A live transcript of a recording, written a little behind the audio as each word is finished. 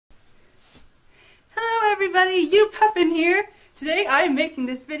everybody, you Puffin here. Today I am making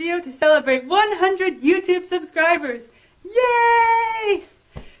this video to celebrate 100 YouTube subscribers. Yay!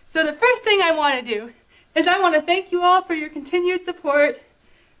 So the first thing I want to do is I want to thank you all for your continued support,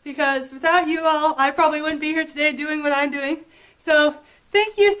 because without you all I probably wouldn't be here today doing what I'm doing. So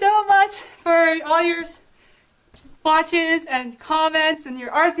thank you so much for all your watches and comments and your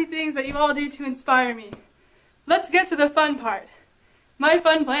artsy things that you all do to inspire me. Let's get to the fun part. My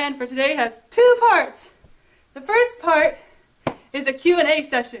fun plan for today has two parts. The first part is a Q&A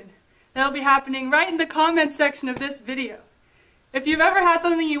session that will be happening right in the comments section of this video. If you've ever had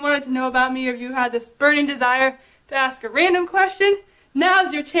something you wanted to know about me, or you had this burning desire to ask a random question,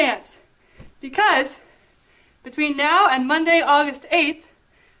 now's your chance. Because between now and Monday, August 8th,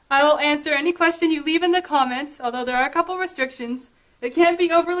 I will answer any question you leave in the comments, although there are a couple restrictions. It can't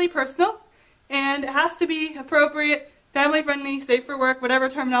be overly personal, and it has to be appropriate, family-friendly, safe for work, whatever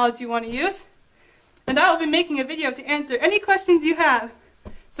terminology you want to use. And I will be making a video to answer any questions you have,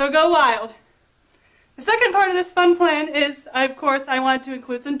 so go wild. The second part of this fun plan is, of course, I wanted to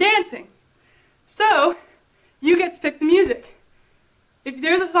include some dancing. So, you get to pick the music. If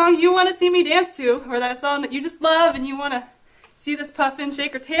there's a song you want to see me dance to, or that song that you just love and you want to see this puffin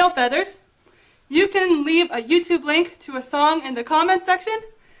shake her tail feathers, you can leave a YouTube link to a song in the comments section,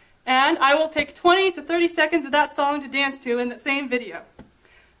 and I will pick 20 to 30 seconds of that song to dance to in the same video.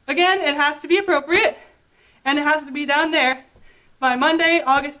 Again, it has to be appropriate, and it has to be down there by Monday,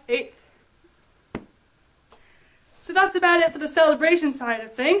 August 8th. So that's about it for the celebration side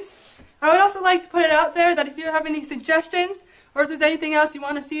of things. I would also like to put it out there that if you have any suggestions, or if there's anything else you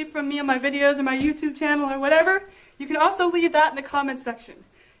want to see from me on my videos or my YouTube channel or whatever, you can also leave that in the comments section.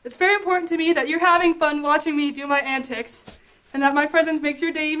 It's very important to me that you're having fun watching me do my antics, and that my presence makes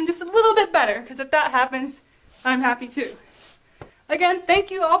your day even just a little bit better, because if that happens, I'm happy too. Again, thank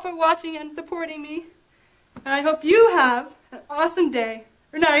you all for watching and supporting me, and I hope you have an awesome day,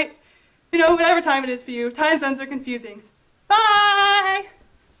 or night, whatever time it is for you. Time zones are confusing. Bye!